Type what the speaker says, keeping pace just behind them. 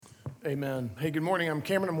Amen. Hey, good morning. I'm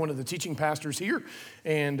Cameron. I'm one of the teaching pastors here.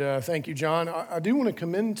 And thank you, John. I do want to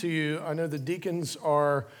commend to you. I know the deacons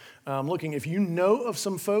are looking. If you know of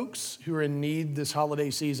some folks who are in need this holiday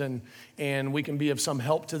season and we can be of some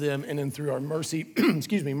help to them, and then through our mercy,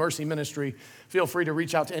 mercy ministry, feel free to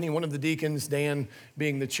reach out to any one of the deacons. Dan,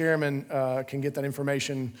 being the chairman, can get that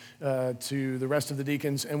information to the rest of the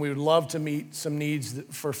deacons. And we would love to meet some needs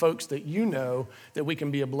for folks that you know that we can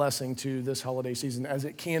be a blessing to this holiday season, as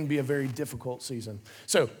it can be a very difficult season.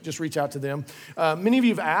 So just reach out to them. Many of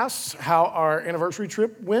you have asked how our anniversary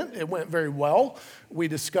trip went. It went very well. We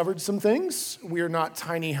discovered some things. We are not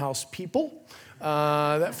tiny house people.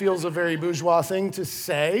 That feels a very bourgeois thing to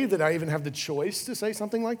say, that I even have the choice to say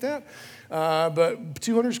something like that. But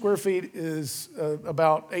 200 square feet is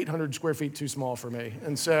about 800 square feet too small for me.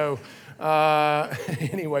 And so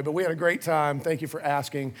anyway, but we had a great time. Thank you for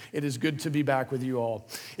asking. It is good to be back with you all.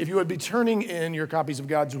 If you would be turning in your copies of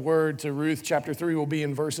God's Word to Ruth chapter 3, we'll be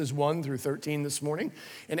in verses 1 through 13 this morning.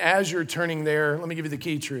 And as you're turning there, let me give you the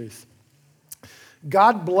key truth.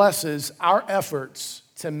 God blesses our efforts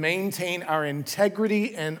to maintain our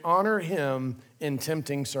integrity and honor Him in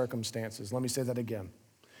tempting circumstances. Let me say that again.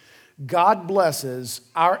 God blesses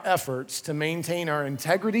our efforts to maintain our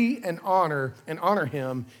integrity and honor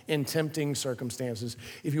Him in tempting circumstances.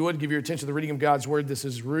 If you would, give your attention to the reading of God's Word. This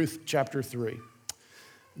is Ruth chapter 3.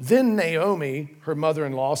 Then Naomi, her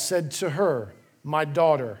mother-in-law, said to her, "My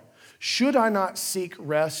daughter, should I not seek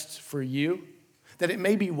rest for you, that it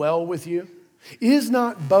may be well with you? Is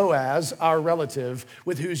not Boaz our relative,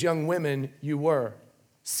 with whose young women you were?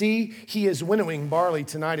 See, he is winnowing barley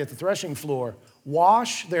tonight at the threshing floor.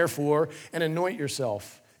 Wash, therefore, and anoint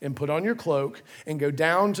yourself, and put on your cloak, and go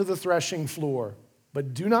down to the threshing floor.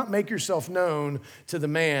 But do not make yourself known to the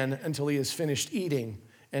man until he has finished eating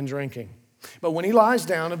and drinking. But when he lies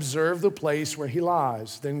down, observe the place where he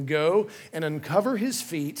lies. Then go and uncover his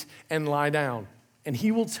feet and lie down, and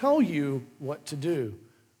he will tell you what to do."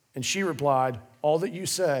 And she replied, "All that you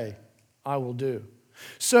say, I will do."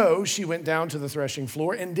 So she went down to the threshing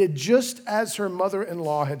floor and did just as her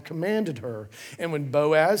mother-in-law had commanded her. And when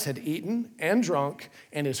Boaz had eaten and drunk,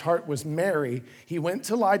 and his heart was merry, he went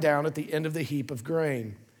to lie down at the end of the heap of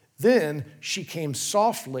grain. Then she came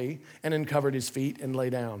softly and uncovered his feet and lay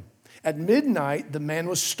down. At midnight, the man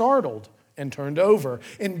was startled and turned over,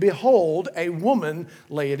 and behold, a woman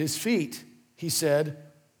lay at his feet. He said,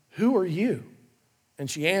 "Who are you?" And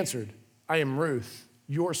she answered, "I am Ruth,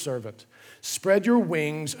 your servant. Spread your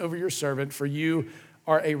wings over your servant, for you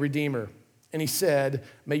are a redeemer." And he said,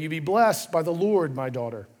 "May you be blessed by the Lord, my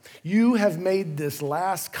daughter. You have made this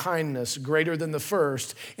last kindness greater than the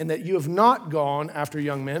first, in that you have not gone after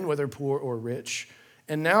young men, whether poor or rich.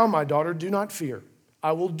 And now, my daughter, do not fear.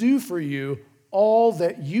 I will do for you all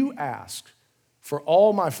that you ask, for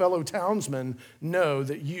all my fellow townsmen know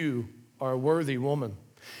that you are a worthy woman.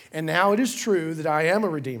 And now it is true that I am a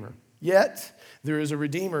redeemer, yet there is a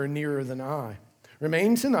redeemer nearer than I.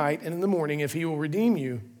 Remain tonight, and in the morning, if he will redeem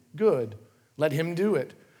you, good, let him do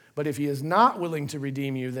it. But if he is not willing to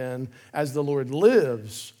redeem you, then, as the Lord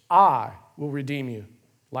lives, I will redeem you.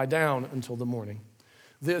 Lie down until the morning."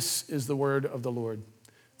 This is the word of the Lord.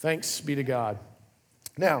 Thanks be to God.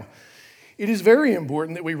 Now, it is very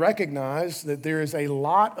important that we recognize that there is a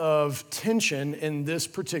lot of tension in this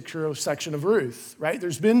particular section of Ruth, right?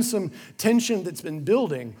 There's been some tension that's been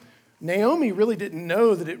building. Naomi really didn't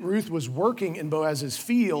know that Ruth was working in Boaz's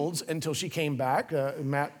fields until she came back.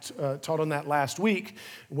 Matt taught on that last week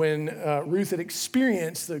when Ruth had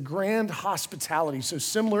experienced the grand hospitality, so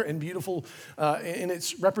similar and beautiful in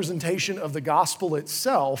its representation of the gospel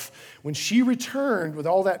itself. When she returned with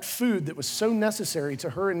all that food that was so necessary to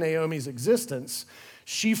her and Naomi's existence,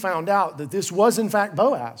 she found out that this was in fact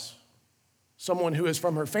Boaz, someone who is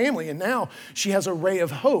from her family, and now she has a ray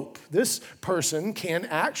of hope. This person can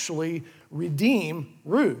actually redeem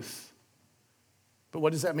Ruth. But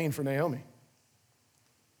what does that mean for Naomi?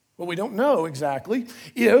 Well, we don't know exactly.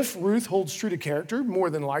 If Ruth holds true to character,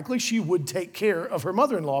 more than likely she would take care of her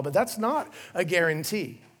mother-in-law, but that's not a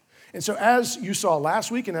guarantee. And so as you saw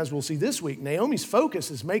last week and as we'll see this week, Naomi's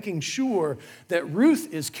focus is making sure that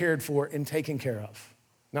Ruth is cared for and taken care of.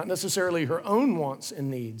 Not necessarily her own wants and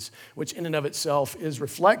needs, which in and of itself is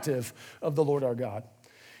reflective of the Lord our God.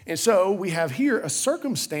 And so we have here a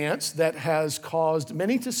circumstance that has caused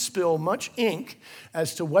many to spill much ink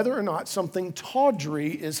as to whether or not something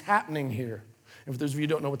tawdry is happening here. And for those of you who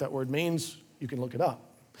don't know what that word means, you can look it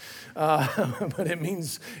up. But it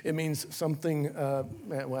means something, well,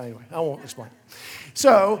 anyway, I won't explain.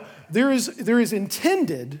 So there is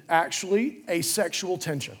intended, actually, a sexual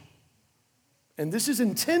tension. And this is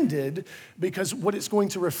intended because what it's going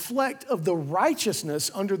to reflect of the righteousness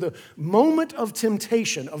under the moment of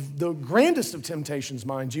temptation, of the grandest of temptations,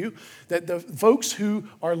 mind you, that the folks who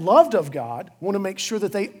are loved of God want to make sure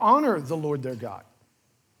that they honor the Lord their God.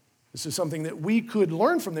 This is something that we could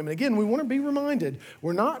learn from them. And again, we want to be reminded,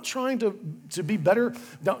 we're not trying to be better.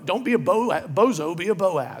 Don't be a bozo, be a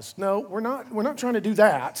Boaz. No, we're not trying to do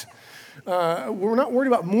that. We're not worried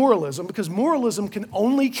about moralism, because moralism can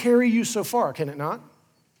only carry you so far, can it not?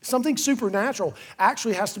 Something supernatural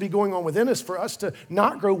actually has to be going on within us for us to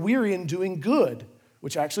not grow weary in doing good,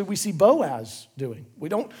 which actually we see Boaz doing. We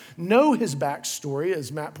don't know his backstory,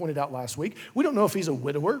 as Matt pointed out last week. We don't know if he's a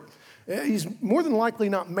widower. He's more than likely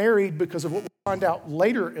not married because of what we find out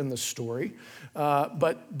later in the story,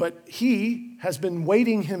 but he has been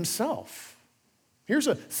waiting himself. Here's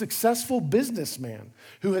a successful businessman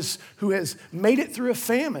who has made it through a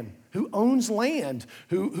famine, who owns land,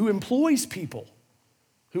 who employs people,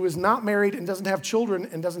 who is not married and doesn't have children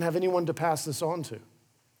and doesn't have anyone to pass this on to.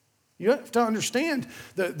 You have to understand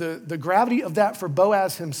the gravity of that for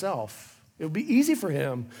Boaz himself. It would be easy for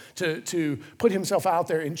him to put himself out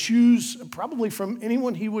there and choose probably from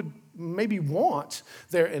anyone he would maybe want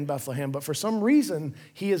there in Bethlehem, but for some reason,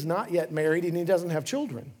 he is not yet married and he doesn't have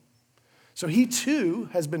children. So he too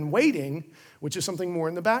has been waiting, which is something more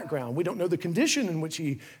in the background. We don't know the condition in which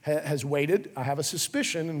he has waited. I have a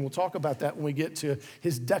suspicion, and we'll talk about that when we get to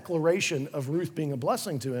his declaration of Ruth being a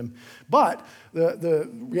blessing to him. But the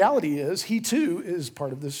reality is he too is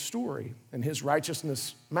part of this story, and his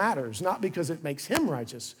righteousness matters, not because it makes him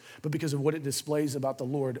righteous, but because of what it displays about the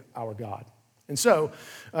Lord our God. And so,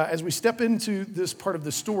 as we step into this part of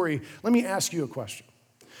the story, let me ask you a question.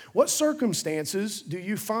 What circumstances do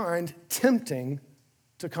you find tempting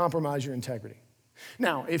to compromise your integrity?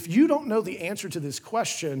 Now, if you don't know the answer to this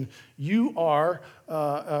question, you are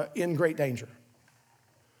in great danger,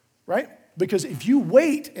 right? Because if you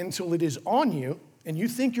wait until it is on you and you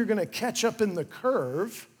think you're going to catch up in the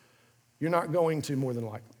curve, you're not going to, more than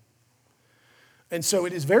likely. And so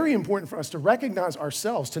it is very important for us to recognize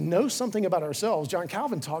ourselves, to know something about ourselves. John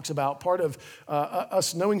Calvin talks about part of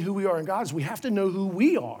us knowing who we are in God is we have to know who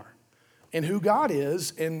we are and who God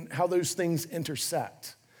is and how those things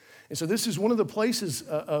intersect. And so this is one of the places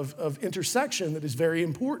of intersection that is very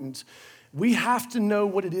important. We have to know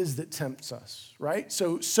what it is that tempts us, right?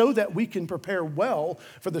 So that we can prepare well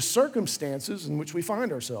for the circumstances in which we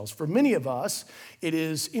find ourselves. For many of us, it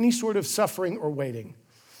is any sort of suffering or waiting.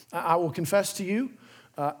 I will confess to you,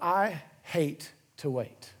 I hate to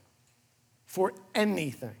wait for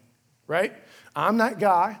anything, right? I'm that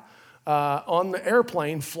guy on the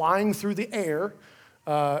airplane flying through the air.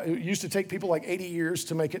 It used to take people like 80 years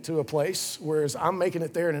to make it to a place, whereas I'm making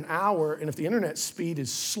it there in an hour, and if the internet speed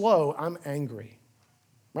is slow, I'm angry,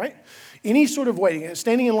 right? Any sort of waiting,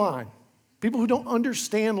 standing in line. People who don't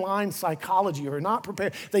understand line psychology or are not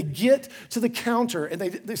prepared, they get to the counter and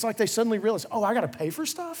it's like they suddenly realize, oh, I got to pay for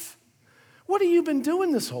stuff? What have you been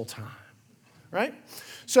doing this whole time, right?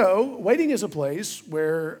 So waiting is a place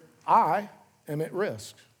where I am at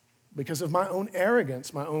risk because of my own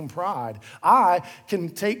arrogance, my own pride. I can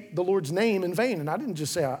take the Lord's name in vain. And I didn't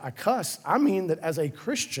just say I cuss. I mean that as a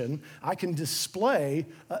Christian, I can display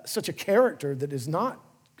such a character that is not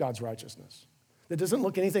God's righteousness, that doesn't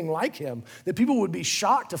look anything like him, that people would be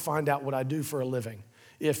shocked to find out what I do for a living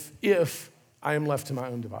if I am left to my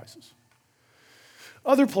own devices.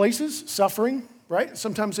 Other places, suffering, right?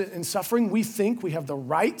 Sometimes in suffering, we think we have the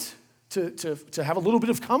right to have a little bit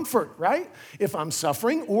of comfort, right? If I'm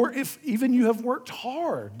suffering, or if even you have worked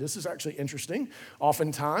hard. This is actually interesting.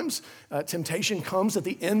 Oftentimes, temptation comes at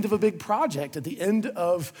the end of a big project, at the end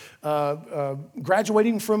of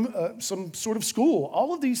graduating from some sort of school.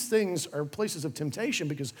 All of these things are places of temptation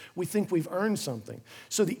because we think we've earned something.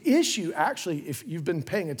 So the issue, actually, if you've been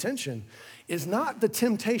paying attention, is not the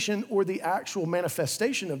temptation or the actual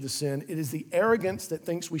manifestation of the sin. It is the arrogance that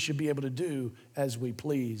thinks we should be able to do as we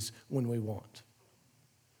please when we want.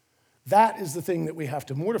 That is the thing that we have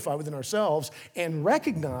to mortify within ourselves and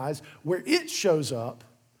recognize where it shows up,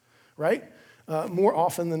 right, more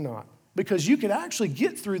often than not. Because you can actually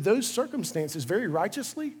get through those circumstances very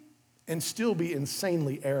righteously and still be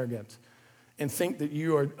insanely arrogant and think that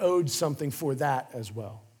you are owed something for that as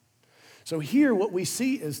well. So here what we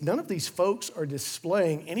see is none of these folks are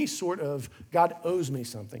displaying any sort of God owes me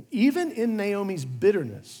something. Even in Naomi's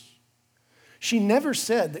bitterness, she never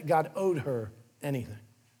said that God owed her anything.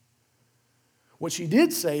 What she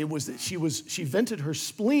did say was that she vented her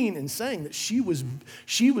spleen in saying that she was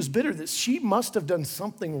bitter, that she must have done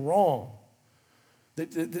something wrong,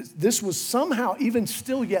 that this was somehow even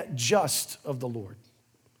still yet just of the Lord.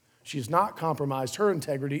 She has not compromised her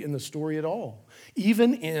integrity in the story at all,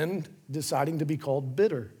 even in deciding to be called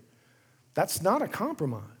bitter. That's not a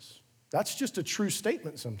compromise. That's just a true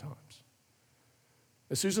statement sometimes.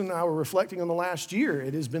 As Susan and I were reflecting on the last year,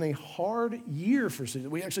 it has been a hard year for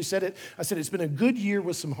Susan. We actually said it. I said it's been a good year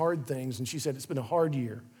with some hard things, and she said it's been a hard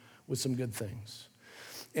year with some good things.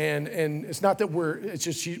 And it's not that it's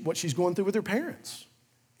just what she's going through with her parents.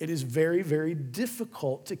 It is very, very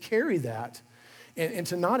difficult to carry that and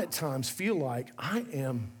to not at times feel like I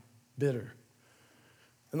am bitter.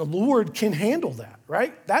 And the Lord can handle that,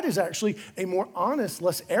 right? That is actually a more honest,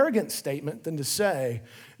 less arrogant statement than to say,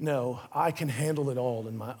 no, I can handle it all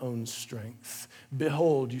in my own strength.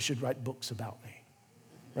 Behold, you should write books about me,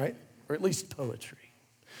 right? Or at least poetry.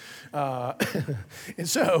 And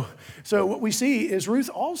so what we see is Ruth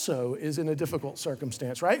also is in a difficult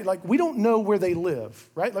circumstance, right? Like we don't know where they live,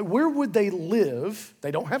 right? Like where would they live?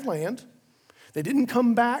 They don't have land. They didn't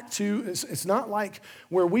come back to, it's not like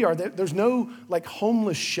where we are. There's no like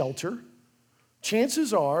homeless shelter.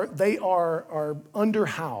 Chances are they are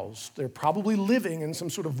underhoused. They're probably living in some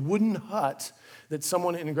sort of wooden hut that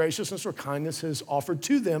someone in graciousness or kindness has offered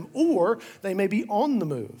to them, or they may be on the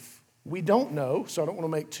move. We don't know, so I don't want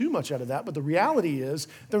to make too much out of that, but the reality is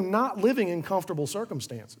they're not living in comfortable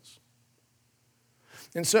circumstances.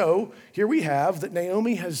 And so here we have that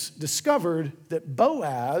Naomi has discovered that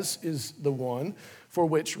Boaz is the one for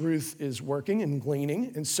which Ruth is working and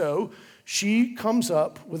gleaning. And so she comes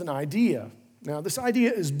up with an idea. Now, this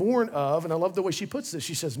idea is born of, and I love the way she puts this,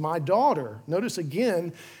 she says, my daughter. Notice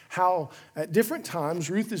again how at different times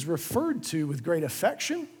Ruth is referred to with great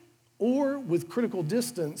affection or with critical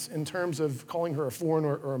distance in terms of calling her a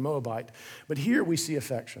foreigner or a Moabite. But here we see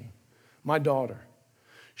affection. My daughter.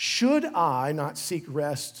 Should I not seek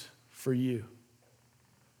rest for you?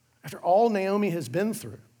 After all Naomi has been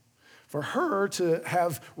through, for her to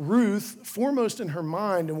have Ruth foremost in her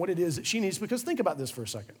mind and what it is that she needs, because think about this for a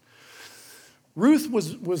second. Ruth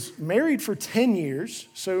was married for 10 years,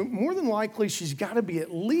 so more than likely she's got to be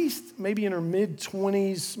at least maybe in her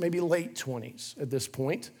mid-20s, maybe late 20s at this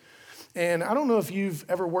point. And I don't know if you've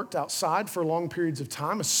ever worked outside for long periods of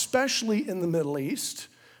time, especially in the Middle East.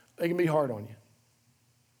 It can be hard on you.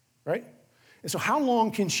 Right? And so how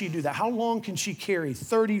long can she do that? How long can she carry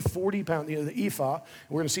 30, 40 pounds? You know, the ephah,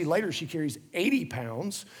 we're going to see later she carries 80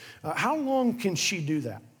 pounds. How long can she do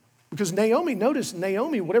that? Because notice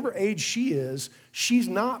Naomi, whatever age she is, she's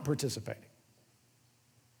not participating.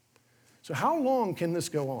 So how long can this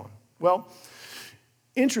go on? Well,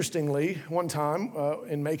 interestingly, one time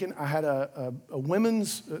in Macon, I had a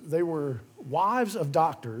women's, they were wives of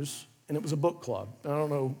doctors, and it was a book club. I don't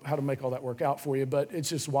know how to make all that work out for you, but it's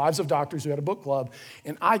just wives of doctors who had a book club.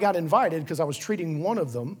 And I got invited because I was treating one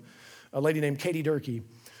of them, a lady named Katie Durkee,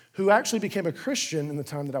 who actually became a Christian in the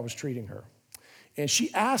time that I was treating her. And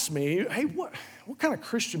she asked me, hey, what kind of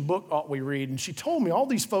Christian book ought we read? And she told me all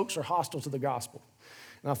these folks are hostile to the gospel.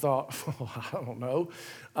 And I thought, I don't know.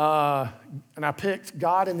 And I picked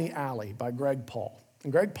God in the Alley by Greg Paul.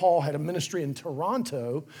 And Greg Paul had a ministry in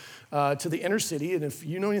Toronto to the inner city. And if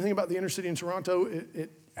you know anything about the inner city in Toronto,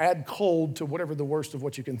 it add cold to whatever the worst of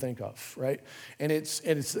what you can think of, right? And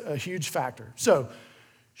it's a huge factor. So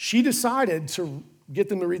she decided to get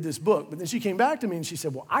them to read this book. But then she came back to me and she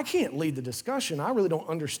said, well, I can't lead the discussion. I really don't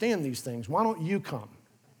understand these things. Why don't you come?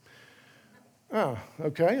 Oh,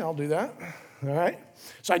 okay, I'll do that. All right.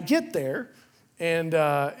 So I get there, and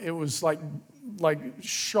it was like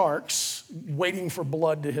sharks waiting for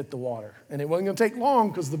blood to hit the water. And it wasn't going to take long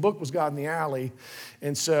because the book was God in the Alley.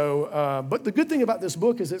 And so, but the good thing about this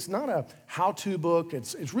book is it's not a how-to book.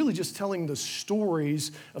 It's really just telling the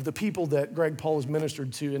stories of the people that Greg Paul has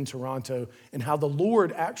ministered to in Toronto and how the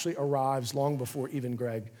Lord actually arrives long before even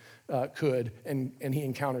Greg could, and he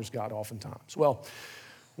encounters God oftentimes. Well,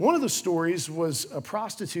 one of the stories was a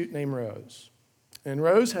prostitute named Rose. And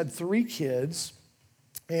Rose had 3 kids,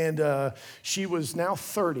 and she was now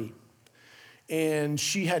 30. And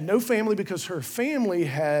she had no family because her family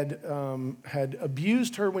had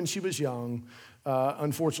abused her when she was young,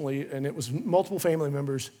 unfortunately, and it was multiple family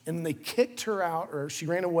members. And they kicked her out, or she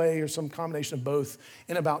ran away, or some combination of both,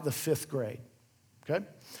 in about the 5th grade, okay?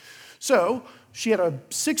 So she had a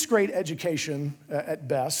 6th grade education at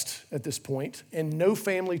best at this point, and no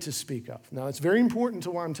family to speak of. Now, it's very important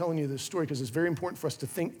to why I'm telling you this story, because it's very important for us to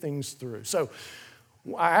think things through. So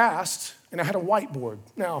I asked, and I had a whiteboard.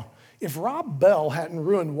 Now, if Rob Bell hadn't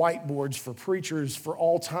ruined whiteboards for preachers for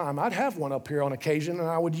all time, I'd have one up here on occasion, and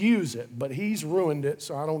I would use it. But he's ruined it,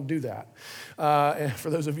 so I don't do that. And for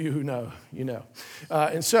those of you who know, you know. I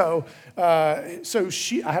had a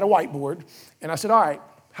whiteboard, and I said, all right,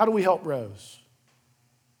 how do we help Rose?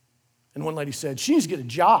 And one lady said, she needs to get a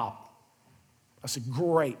job. I said,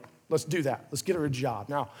 great, let's do that. Let's get her a job.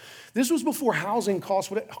 Now, this was before housing costs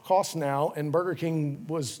what it costs now, and Burger King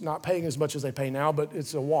was not paying as much as they pay now, but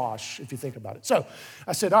it's a wash if you think about it. So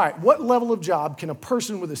I said, all right, what level of job can a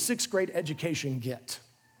person with a 6th grade education get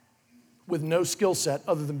with no skill set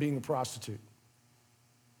other than being a prostitute?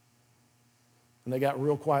 And they got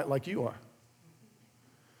real quiet like you are.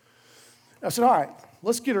 I said, all right,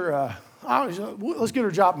 let's get her a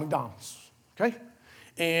job at McDonald's, okay?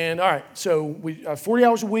 And all right, so we 40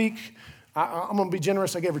 hours a week. I'm going to be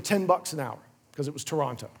generous. I gave her $10 an hour because it was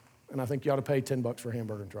Toronto, and I think you ought to pay $10 for a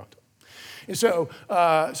hamburger in Toronto. And so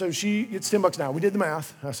she gets $10 an hour. We did the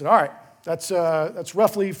math. I said, all right, that's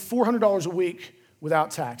roughly $400 a week without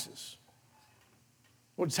taxes.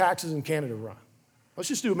 What do taxes in Canada run? Let's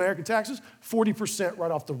just do American taxes, 40%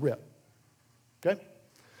 right off the rip, okay?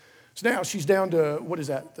 So now she's down to, what is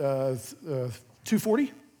that, $240,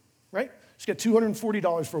 right? She's got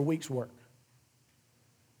 $240 for a week's work.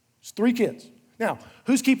 It's 3 kids. Now,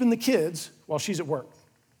 who's keeping the kids while she's at work?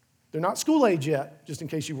 They're not school age yet, just in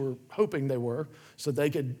case you were hoping they were, so they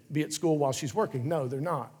could be at school while she's working. No, they're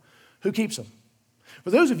not. Who keeps them? For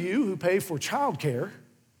those of you who pay for childcare,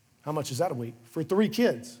 how much is that a week? For 3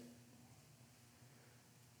 kids.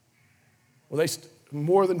 Well,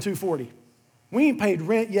 more than $240. We ain't paid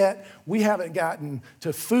rent yet. We haven't gotten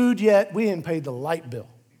to food yet. We ain't paid the light bill.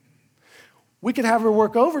 We could have her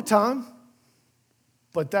work overtime,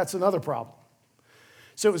 but that's another problem.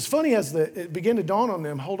 So it was funny as it began to dawn on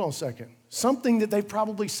them, hold on a second. Something that they've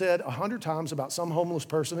probably said 100 times about some homeless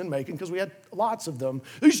person in Macon, because we had lots of them,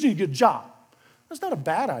 you just need a good job. That's not a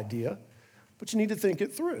bad idea, but you need to think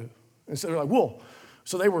it through. And so they're like, whoa.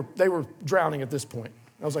 So they were drowning at this point.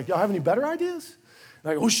 I was like, y'all have any better ideas?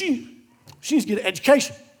 And I go, well, she needs to get an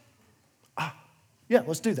education. Yeah,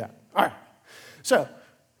 let's do that. All right. So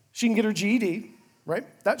she can get her GED, right?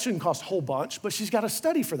 That shouldn't cost a whole bunch, but she's got to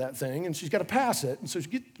study for that thing, and she's got to pass it. And so she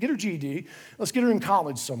get her GED. Let's get her in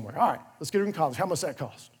college somewhere. All right, let's get her in college. How much does that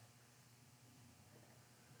cost?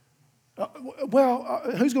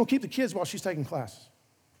 Who's going to keep the kids while she's taking classes?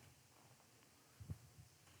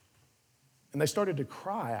 And they started to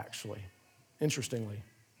cry, actually, interestingly,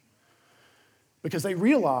 because they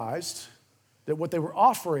realized that what they were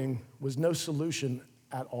offering was no solution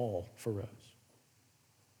at all for Rose.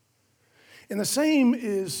 And the same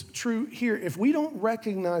is true here. If we don't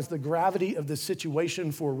recognize the gravity of the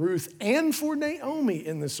situation for Ruth and for Naomi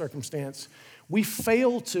in this circumstance, we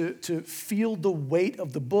fail to feel the weight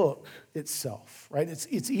of the book itself, right?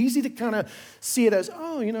 It's easy to kind of see it as,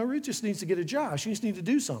 Ruth just needs to get a job. She just needs to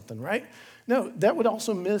do something, right? No, that would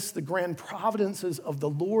also miss the grand providences of the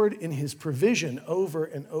Lord in his provision over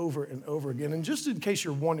and over and over again. And just in case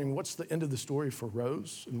you're wondering what's the end of the story for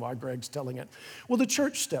Rose and why Greg's telling it, well, the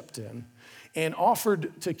church stepped in and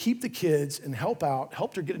offered to keep the kids and helped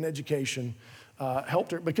her get an education,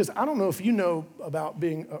 helped her, because I don't know if you know about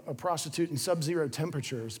being a prostitute in sub-zero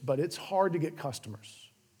temperatures, but it's hard to get customers.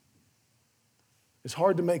 It's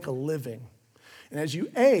hard to make a living. And as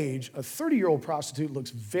you age, a 30-year-old prostitute looks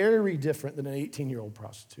very different than an 18-year-old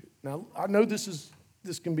prostitute. Now, I know this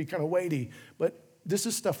can be kind of weighty, but this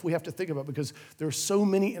is stuff we have to think about because there are so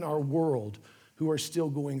many in our world who are still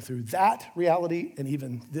going through that reality and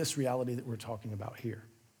even this reality that we're talking about here.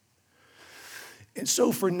 And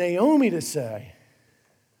so for Naomi to say,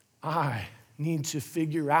 I need to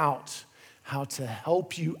figure out how to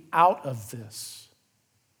help you out of this,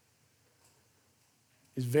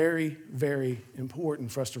 is very, very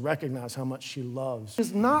important for us to recognize how much she loves.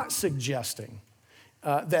 It's not suggesting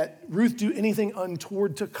that Ruth do anything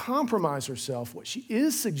untoward to compromise herself. What she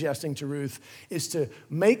is suggesting to Ruth is to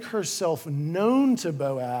make herself known to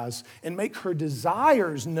Boaz and make her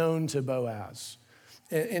desires known to Boaz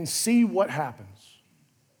and see what happens,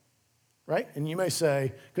 right? And you may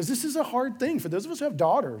say, because this is a hard thing for those of us who have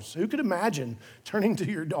daughters, who could imagine turning to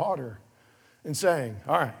your daughter and saying,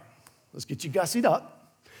 all right, let's get you gussied up.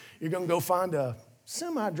 You're going to go find a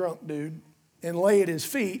semi-drunk dude and lay at his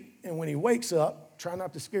feet, and when he wakes up, try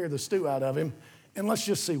not to scare the stew out of him, and let's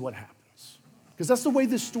just see what happens. Because that's the way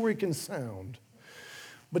this story can sound.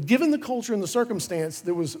 But given the culture and the circumstance,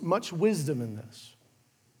 there was much wisdom in this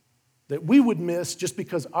that we would miss just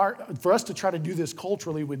because for us to try to do this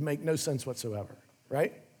culturally would make no sense whatsoever,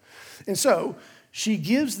 right? And so she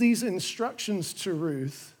gives these instructions to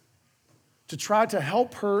Ruth to try to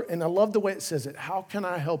help her, and I love the way it says it. How can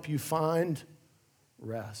I help you find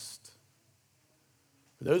rest?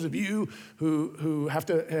 For those of you who have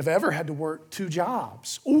ever had to work 2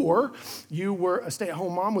 jobs, or you were a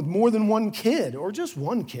stay-at-home mom with more than 1 kid, or just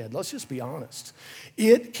 1 kid, let's just be honest.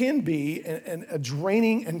 It can be a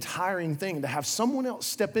draining and tiring thing to have someone else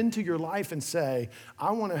step into your life and say,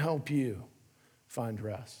 I want to help you find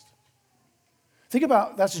rest. Think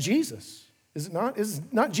about, that's Jesus, is it not? Is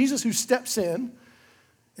it not Jesus who steps in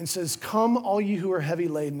and says, come all you who are heavy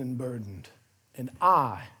laden and burdened, and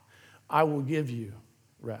I will give you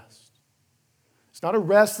rest. It's not a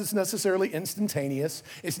rest that's necessarily instantaneous.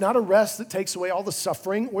 It's not a rest that takes away all the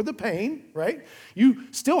suffering or the pain, right? You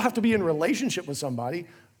still have to be in relationship with somebody.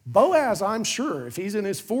 Boaz, I'm sure, if he's in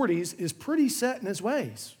his 40s, is pretty set in his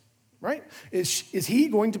ways, right? Is he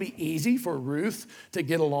going to be easy for Ruth to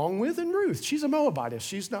get along with? And Ruth, she's a Moabitess.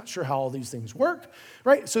 She's not sure how all these things work,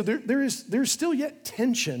 right? So there's still yet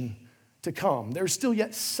tension to come. There's still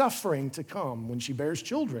yet suffering to come when she bears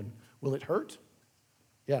children. Will it hurt?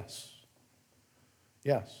 Yes.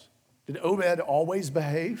 Yes. Did Obed always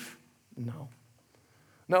behave? No.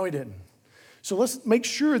 No, he didn't. So let's make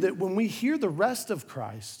sure that when we hear the rest of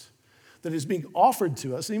Christ that is being offered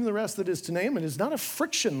to us, even the rest that is to Naaman, is not a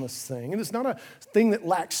frictionless thing, and it's not a thing that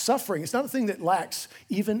lacks suffering. It's not a thing that lacks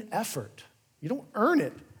even effort. You don't earn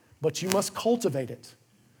it, but you must cultivate it,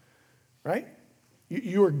 right?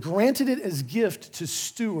 You are granted it as gift to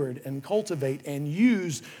steward and cultivate and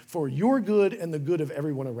use for your good and the good of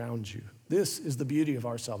everyone around you. This is the beauty of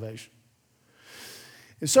our salvation.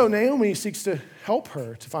 And so Naomi seeks to help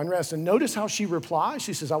her to find rest. And notice how she replies.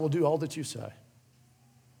 She says, I will do all that you say.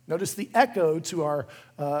 Notice the echo to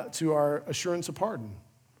our assurance of pardon.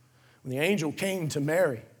 When the angel came to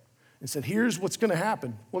Mary and said, here's what's going to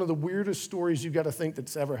happen. One of the weirdest stories you've got to think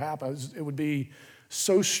that's ever happened. It would be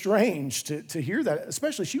so strange to hear that,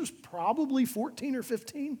 especially she was probably 14 or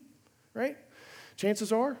 15, right?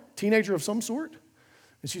 Chances are, teenager of some sort.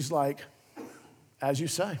 And she's like, as you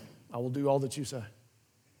say, I will do all that you say.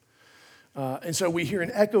 And so we hear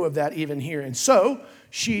an echo of that even here. And so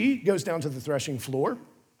she goes down to the threshing floor,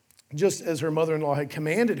 just as her mother-in-law had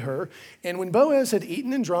commanded her. And when Boaz had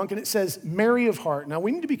eaten and drunk, and it says merry of heart. Now,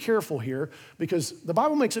 we need to be careful here because the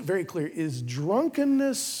Bible makes it very clear. Is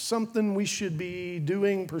drunkenness something we should be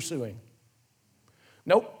doing, pursuing?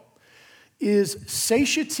 Nope. Is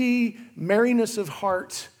satiety, merriness of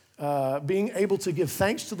heart, being able to give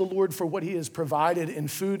thanks to the Lord for what he has provided in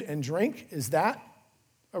food and drink, is that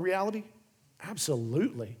a reality?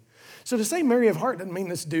 Absolutely. So to say merry of heart doesn't mean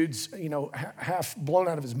this dude's, half blown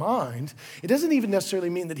out of his mind. It doesn't even necessarily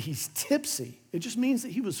mean that he's tipsy. It just means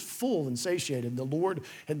that he was full and satiated. The Lord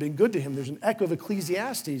had been good to him. There's an echo of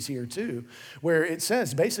Ecclesiastes here too, where it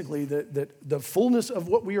says basically that the fullness of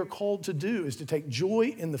what we are called to do is to take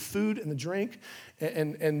joy in the food and the drink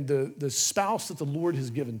and the spouse that the Lord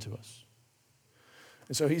has given to us.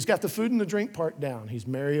 And so he's got the food and the drink part down. He's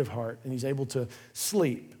merry of heart and he's able to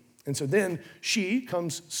sleep. And so then she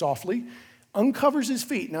comes softly, uncovers his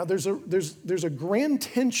feet. Now there's a grand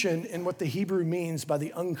tension in what the Hebrew means by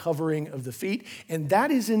the uncovering of the feet, and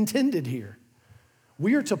that is intended here.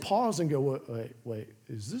 We are to pause and go, wait,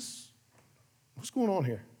 what's going on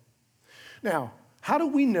here? Now, how do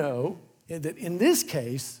we know that in this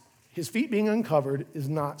case, his feet being uncovered is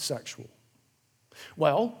not sexual?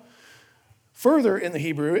 Well, further in the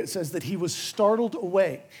Hebrew, it says that he was startled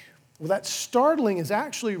awake. Well, that startling is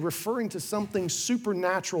actually referring to something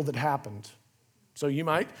supernatural that happened. So you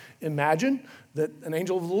might imagine that an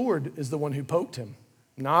angel of the Lord is the one who poked him,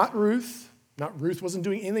 not Ruth. Not Ruth wasn't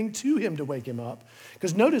doing anything to him to wake him up.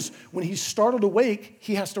 Because notice, when he's startled awake,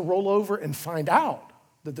 he has to roll over and find out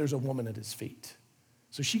that there's a woman at his feet.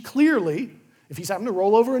 So she clearly, if he's having to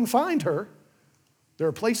roll over and find her, there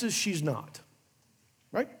are places she's not,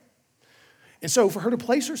 right? And so for her to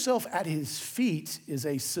place herself at his feet is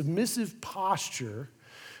a submissive posture.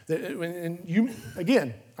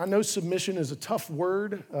 Again, I know submission is a tough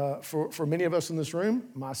word for many of us in this room,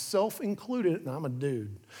 myself included, and I'm a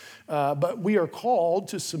dude. But we are called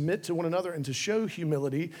to submit to one another and to show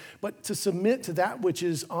humility, but to submit to that which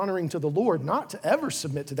is honoring to the Lord, not to ever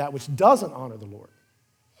submit to that which doesn't honor the Lord.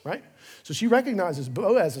 Right? So she recognizes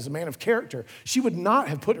Boaz as a man of character. She would not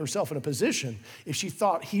have put herself in a position if she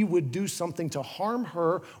thought he would do something to harm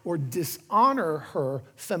her or dishonor her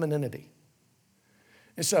femininity.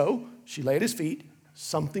 And so she lay at his feet.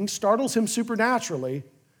 Something startles him supernaturally.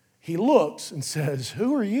 He looks and says,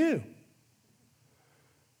 "Who are you?"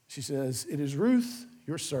 She says, "It is Ruth,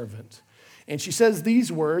 your servant." And she says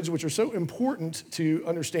these words, which are so important to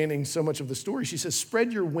understanding so much of the story. She says,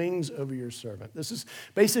 "Spread your wings over your servant." This is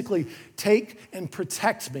basically take and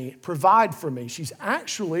protect me, provide for me. She's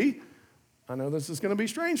actually, I know this is going to be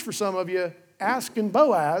strange for some of you, asking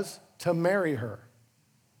Boaz to marry her.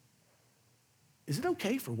 Is it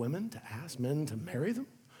okay for women to ask men to marry them?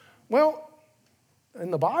 Well,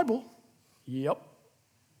 in the Bible, yep.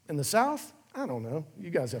 In the South, I don't know. You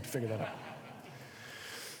guys have to figure that out.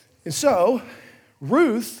 And so,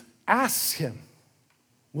 Ruth asks him,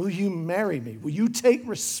 will you marry me? Will you take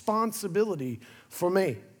responsibility for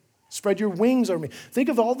me? Spread your wings over me. Think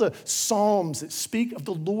of all the Psalms that speak of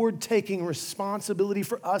the Lord taking responsibility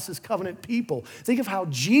for us as covenant people. Think of how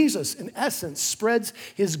Jesus, in essence, spreads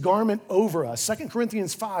his garment over us. 2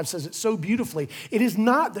 Corinthians 5 says it so beautifully. It is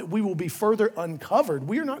not that we will be further uncovered.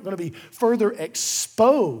 We are not going to be further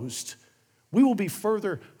exposed. We will be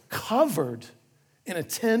further covered in a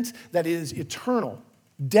tent that is eternal.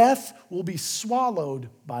 Death will be swallowed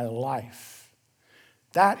by life.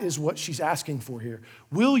 That is what she's asking for here.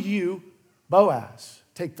 Will you, Boaz,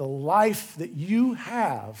 take the life that you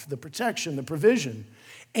have, the protection, the provision,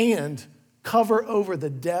 and cover over the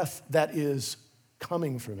death that is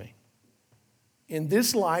coming for me? In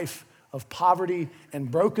this life of poverty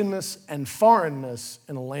and brokenness and foreignness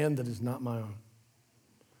in a land that is not my own.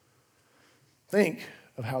 Think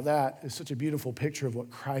of how that is such a beautiful picture of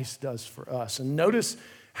what Christ does for us. And notice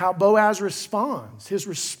how Boaz responds. His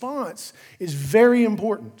response is very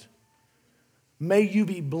important. May you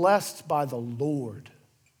be blessed by the Lord.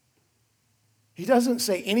 He doesn't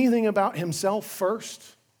say anything about himself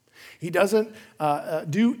first. He doesn't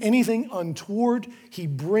do anything untoward. He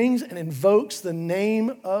brings and invokes the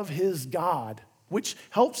name of his God, which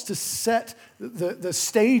helps to set the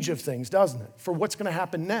stage of things, doesn't it, for what's going to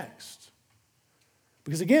happen next.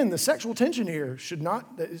 Because again, the sexual tension here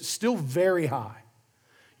is still very high.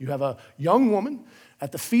 You have a young woman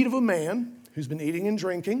at the feet of a man who's been eating and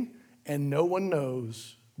drinking, and no one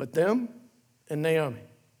knows but them and Naomi.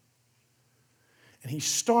 And he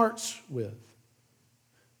starts with,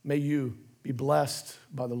 may you be blessed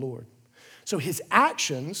by the Lord. So his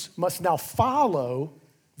actions must now follow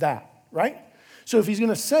that, right? So if he's going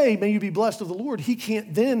to say, may you be blessed of the Lord, he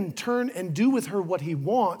can't then turn and do with her what he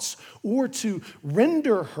wants or to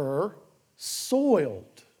render her soiled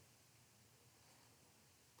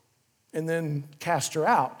and then cast her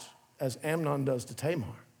out, as Amnon does to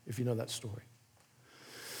Tamar, if you know that story.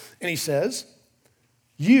 And he says,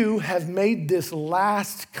 you have made this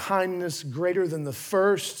last kindness greater than the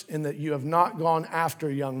first in that you have not gone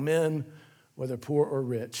after young men, whether poor or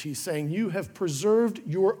rich. He's saying you have preserved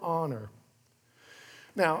your honor.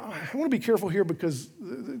 Now, I want to be careful here because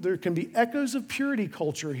there can be echoes of purity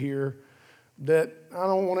culture here that I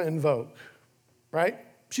don't want to invoke, right?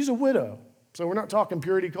 She's a widow. So we're not talking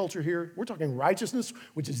purity culture here. We're talking righteousness,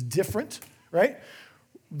 which is different, right?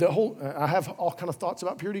 I have all kind of thoughts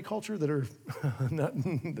about purity culture that are,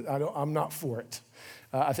 I'm not for it.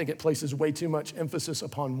 I think it places way too much emphasis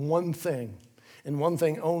upon one thing and one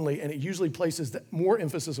thing only, and it usually places more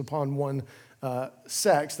emphasis upon one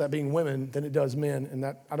sex, that being women, than it does men, and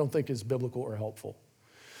that I don't think is biblical or helpful.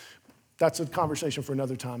 That's a conversation for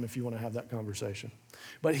another time if you want to have that conversation.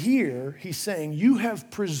 But here, he's saying, you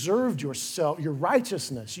have preserved yourself, your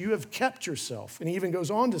righteousness. You have kept yourself. And he even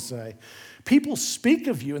goes on to say, people speak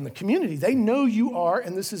of you in the community. They know you are,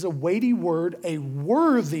 and this is a weighty word, a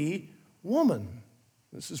worthy woman.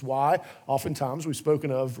 This is why oftentimes we've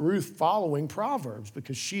spoken of Ruth following Proverbs,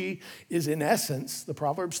 because she is, in essence, the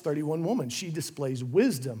Proverbs 31 woman. She displays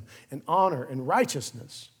wisdom and honor and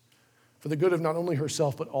righteousness for the good of not only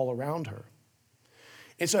herself, but all around her.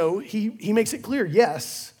 And so he makes it clear,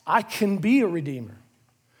 yes, I can be a redeemer.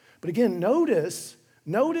 But again, notice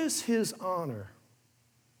his honor.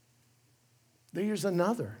 There's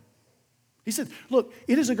another. He said, look,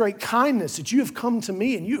 it is a great kindness that you have come to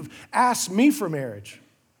me and you have asked me for marriage.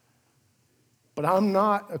 But I'm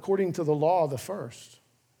not, according to the law, the first.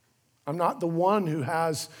 I'm not the one who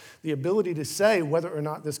has the ability to say whether or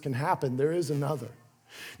not this can happen. There is another.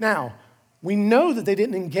 Now, we know that they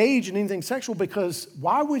didn't engage in anything sexual because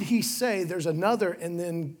why would he say there's another and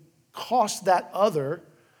then cost that other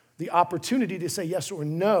the opportunity to say yes or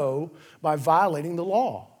no by violating the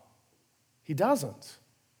law? He doesn't.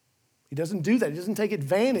 He doesn't do that. He doesn't take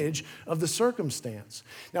advantage of the circumstance.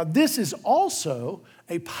 Now, this is also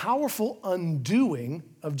a powerful undoing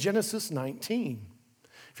of Genesis 19.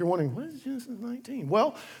 If you're wondering, what is Genesis 19?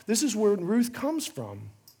 Well, this is where Ruth comes from.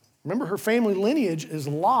 Remember, her family lineage is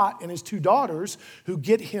Lot and his two daughters who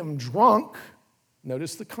get him drunk.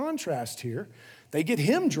 Notice the contrast here. They get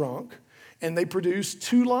him drunk, and they produce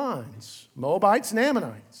two lines, Moabites and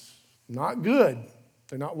Ammonites. Not good.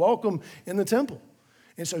 They're not welcome in the temple.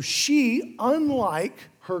 And so she, unlike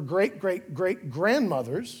her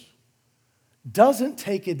great-great-great-grandmothers, doesn't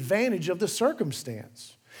take advantage of the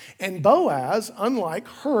circumstance. And Boaz, unlike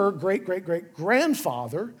her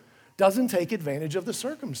great-great-great-grandfather, doesn't take advantage of the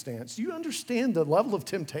circumstance. Do you understand the level of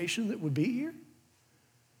temptation that would be here?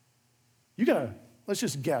 You got a, let's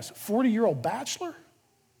just guess, 40-year-old bachelor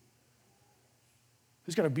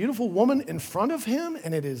who's got a beautiful woman in front of him,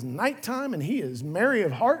 and it is nighttime, and he is merry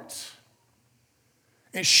of heart,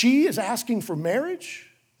 and she is asking for marriage.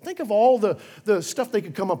 Think of all the stuff they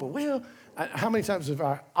could come up with. Well, how many times have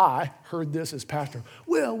I heard this as pastor?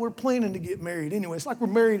 Well, we're planning to get married anyway. It's like we're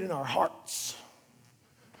married in our hearts.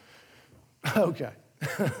 Okay.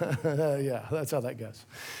 Yeah, that's how that goes.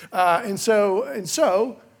 And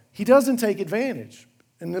so he doesn't take advantage.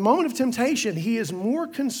 In the moment of temptation, he is more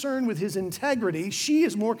concerned with his integrity. She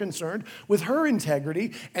is more concerned with her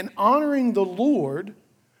integrity and honoring the Lord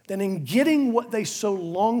than in getting what they so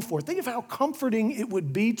long for. Think of how comforting it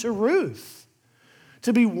would be to Ruth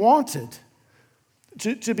to be wanted,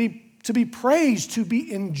 to be praised, to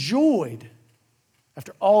be enjoyed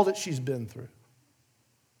after all that she's been through.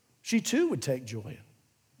 She too would take joy in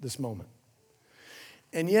this moment.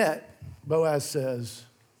 And yet, Boaz says,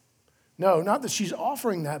 no, not that she's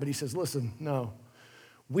offering that, but he says, listen, no,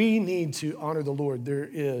 we need to honor the Lord. There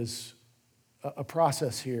is a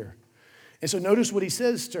process here. And so notice what he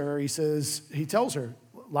says to her. He tells her,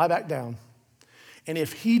 lie back down. And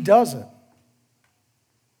if he doesn't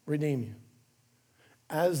redeem you,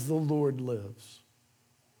 as the Lord lives,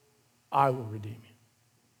 I will redeem you.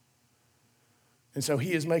 And so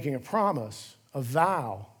he is making a promise, a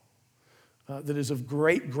vow that is of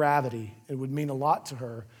great gravity. It would mean a lot to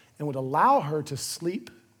her and would allow her to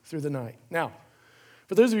sleep through the night. Now,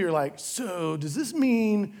 for those of you who are like, so does this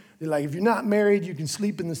mean that like if you're not married, you can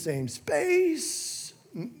sleep in the same space?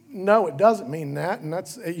 No, it doesn't mean that.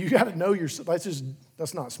 And you got to know yourself.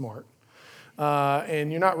 That's not smart.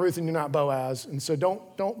 And you're not Ruth and you're not Boaz. And so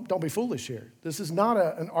don't be foolish here. This is not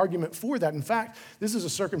an argument for that. In fact, this is a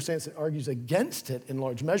circumstance that argues against it in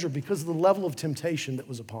large measure because of the level of temptation that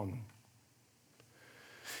was upon them.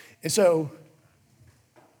 And so,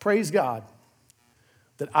 praise God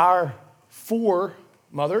that our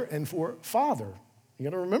foremother and forefather, you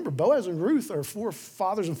got to remember, Boaz and Ruth are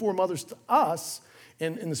forefathers and foremothers to us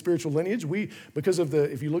in the spiritual lineage. Because of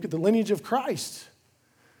if you look at the lineage of Christ,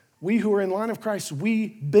 we who are in line of Christ, we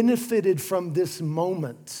benefited from this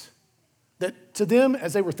moment. That to them,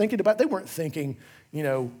 as they were thinking about, they weren't thinking,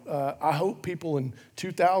 I hope people in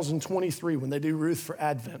 2023, when they do Ruth for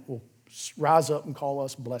Advent, will rise up and call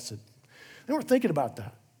us blessed. They weren't thinking about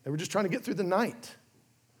that. They were just trying to get through the night.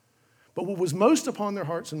 But what was most upon their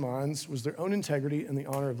hearts and minds was their own integrity and the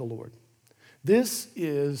honor of the Lord. This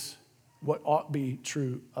is what ought to be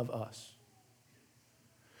true of us.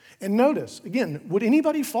 And notice, again, would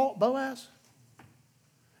anybody fault Boaz?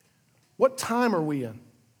 What time are we in?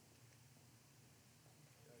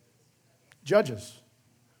 Judges.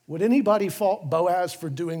 Would anybody fault Boaz for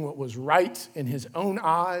doing what was right in his own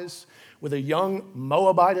eyes with a young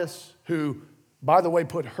Moabitess who, by the way,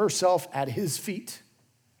 put herself at his feet?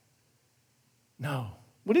 No.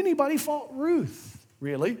 Would anybody fault Ruth,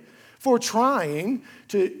 really, for trying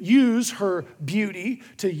to use her beauty,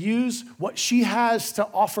 to use what she has to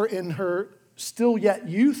offer in her still yet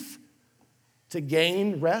youth to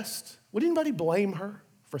gain rest? Would anybody blame her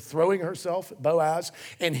for throwing herself at Boaz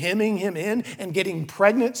and hemming him in and getting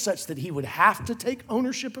pregnant such that he would have to take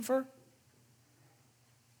ownership of her?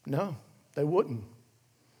 No, they wouldn't.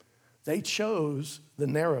 They chose the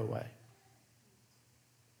narrow way.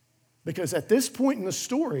 Because at this point in the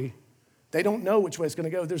story, they don't know which way it's going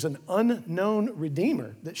to go. There's an unknown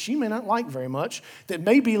redeemer that she may not like very much, that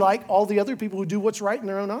may be like all the other people who do what's right in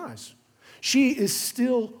their own eyes. She is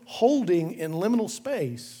still holding in liminal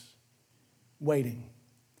space, waiting.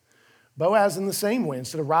 Boaz, in the same way,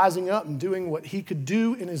 instead of rising up and doing what he could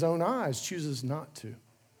do in his own eyes, chooses not to.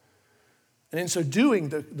 And in so doing,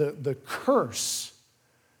 the curse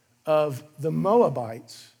of the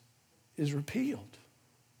Moabites is repealed.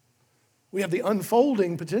 We have the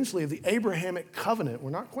unfolding, potentially, of the Abrahamic covenant.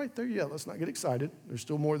 We're not quite there yet. Let's not get excited. There's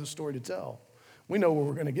still more of the story to tell. We know where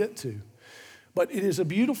we're going to get to. But it is a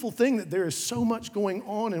beautiful thing that there is so much going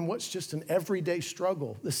on in what's just an everyday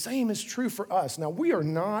struggle. The same is true for us. Now, we are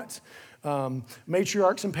not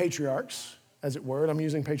matriarchs and patriarchs, as it were. And I'm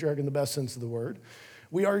using patriarch in the best sense of the word.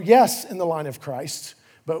 We are, yes, in the line of Christ,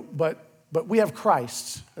 but we have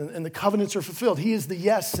Christ, and the covenants are fulfilled. He is the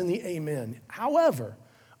yes and the amen. However,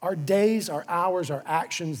 our days, our hours, our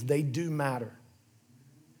actions, they do matter.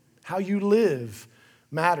 How you live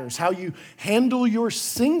matters. How you handle your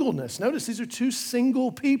singleness. Notice these are two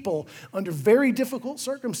single people under very difficult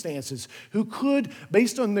circumstances who could,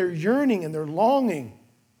 based on their yearning and their longing,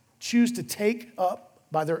 choose to take up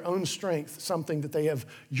by their own strength something that they have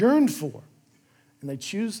yearned for, and they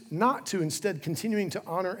choose not to, instead continuing to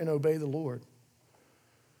honor and obey the Lord.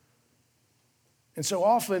 And so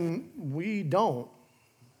often we don't.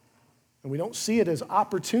 And we don't see it as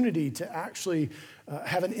opportunity to actually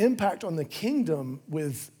have an impact on the kingdom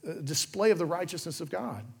with a display of the righteousness of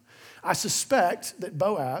God. I suspect that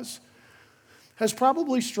Boaz has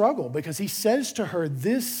probably struggled because he says to her,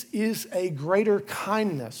 this is a greater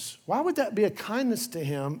kindness. Why would that be a kindness to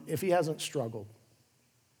him if he hasn't struggled?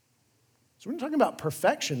 So we're not talking about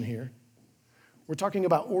perfection here. We're talking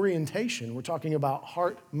about orientation. We're talking about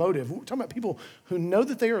heart motive. We're talking about people who know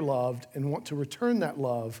that they are loved and want to return that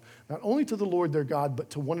love, not only to the Lord their God, but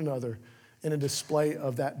to one another in a display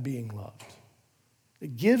of that being loved.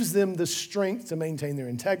 It gives them the strength to maintain their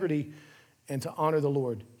integrity and to honor the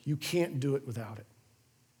Lord. You can't do it without it.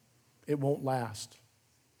 It won't last.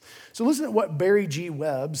 So listen to what Barry G.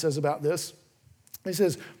 Webb says about this. He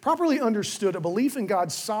says, properly understood, a belief in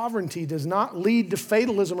God's sovereignty does not lead to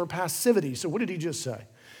fatalism or passivity. So what did he just say?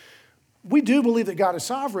 We do believe that God is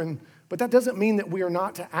sovereign, but that doesn't mean that we are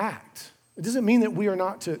not to act. It doesn't mean that we are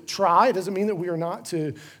not to try. It doesn't mean that we are not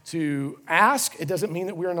to ask. It doesn't mean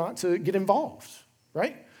that we are not to get involved,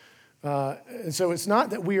 right? And so it's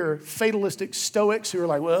not that we are fatalistic stoics who are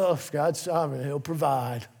like, well, if God's sovereign, he'll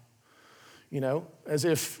provide. You know, as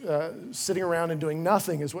if sitting around and doing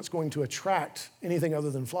nothing is what's going to attract anything other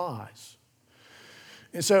than flies.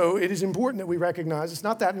 And so it is important that we recognize it's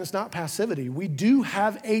not that and it's not passivity. We do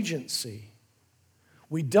have agency.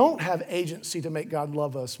 We don't have agency to make God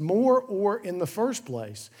love us more or in the first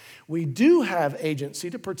place. We do have agency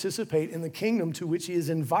to participate in the kingdom to which he has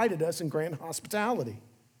invited us in grand hospitality.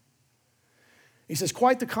 He says,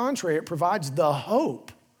 quite the contrary, it provides the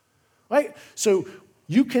hope, right? So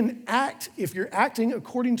you can act, if you're acting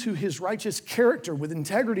according to his righteous character with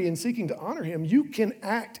integrity and seeking to honor him, you can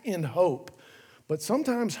act in hope. But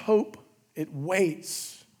sometimes hope, it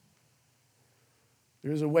waits.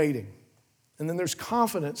 There's a waiting. And then there's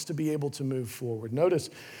confidence to be able to move forward. Notice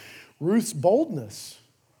Ruth's boldness,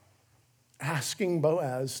 asking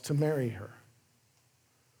Boaz to marry her.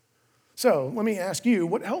 So let me ask you,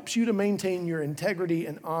 what helps you to maintain your integrity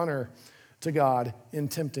and honor to God in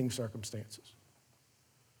tempting circumstances?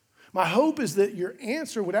 My hope is that your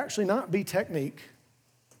answer would actually not be technique,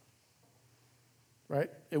 right?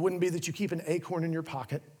 It wouldn't be that you keep an acorn in your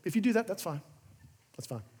pocket. If you do that, that's fine. That's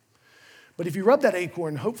fine. But if you rub that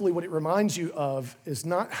acorn, hopefully what it reminds you of is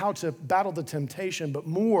not how to battle the temptation, but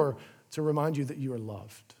more to remind you that you are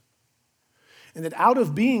loved. And that out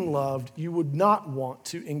of being loved, you would not want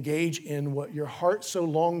to engage in what your heart so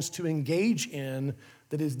longs to engage in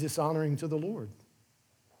that is dishonoring to the Lord.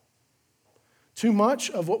 Too much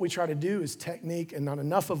of what we try to do is technique, and not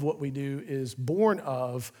enough of what we do is born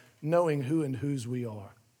of knowing who and whose we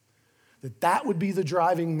are. That would be the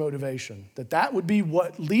driving motivation, that would be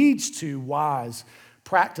what leads to wise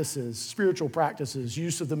practices, spiritual practices,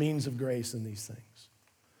 use of the means of grace in these things.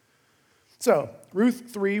 So, Ruth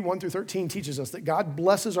 3, 1 through 13 teaches us that God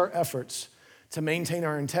blesses our efforts to maintain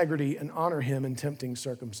our integrity and honor him in tempting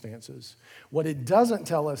circumstances. What it doesn't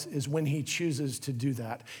tell us is when he chooses to do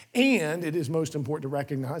that. And it is most important to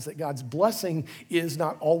recognize that God's blessing is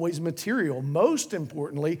not always material. Most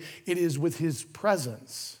importantly, it is with his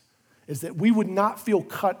presence, is that we would not feel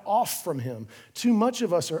cut off from him. Too much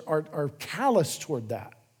of us are callous toward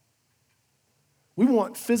that. We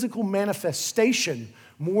want physical manifestation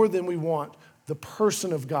more than we want the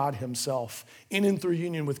person of God himself in and through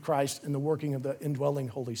union with Christ and the working of the indwelling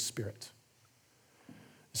Holy Spirit.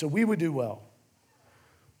 So we would do well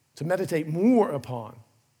to meditate more upon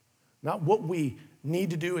not what we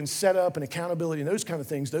need to do and set up and accountability and those kind of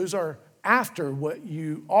things. Those are after what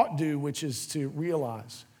you ought do, which is to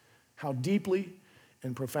realize how deeply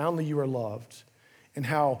and profoundly you are loved and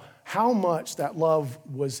how much that love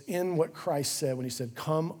was in what Christ said when he said,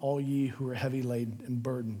 "Come, all ye who are heavy laden and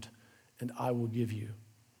burdened, and I will give you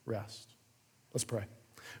rest." Let's pray.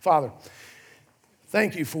 Father,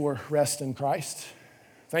 thank you for rest in Christ.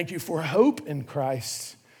 Thank you for hope in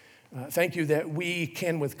Christ. Thank you that we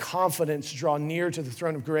can with confidence draw near to the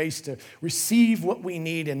throne of grace to receive what we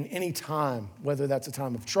need in any time, whether that's a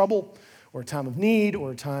time of trouble or a time of need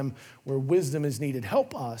or a time where wisdom is needed.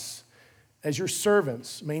 Help us as your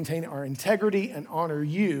servants maintain our integrity and honor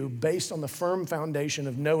you based on the firm foundation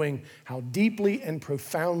of knowing how deeply and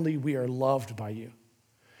profoundly we are loved by you.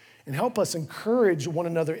 And help us encourage one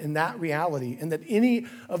another in that reality, and that any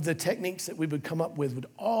of the techniques that we would come up with would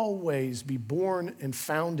always be born and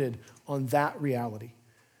founded on that reality.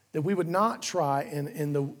 That we would not try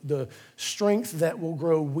in the strength that will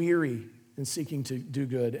grow weary and seeking to do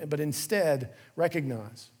good, but instead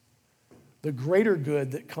recognize the greater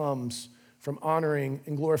good that comes from honoring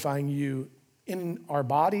and glorifying you in our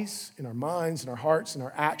bodies, in our minds, in our hearts, in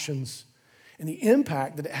our actions, and the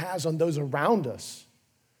impact that it has on those around us.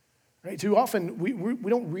 Right? Too often, we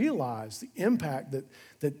don't realize the impact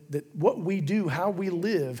that what we do, how we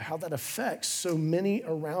live, how that affects so many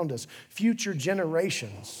around us, future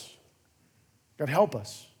generations. God, help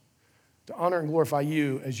us to honor and glorify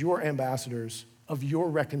you as your ambassadors of your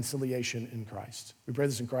reconciliation in Christ. We pray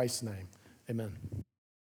this in Christ's name. Amen.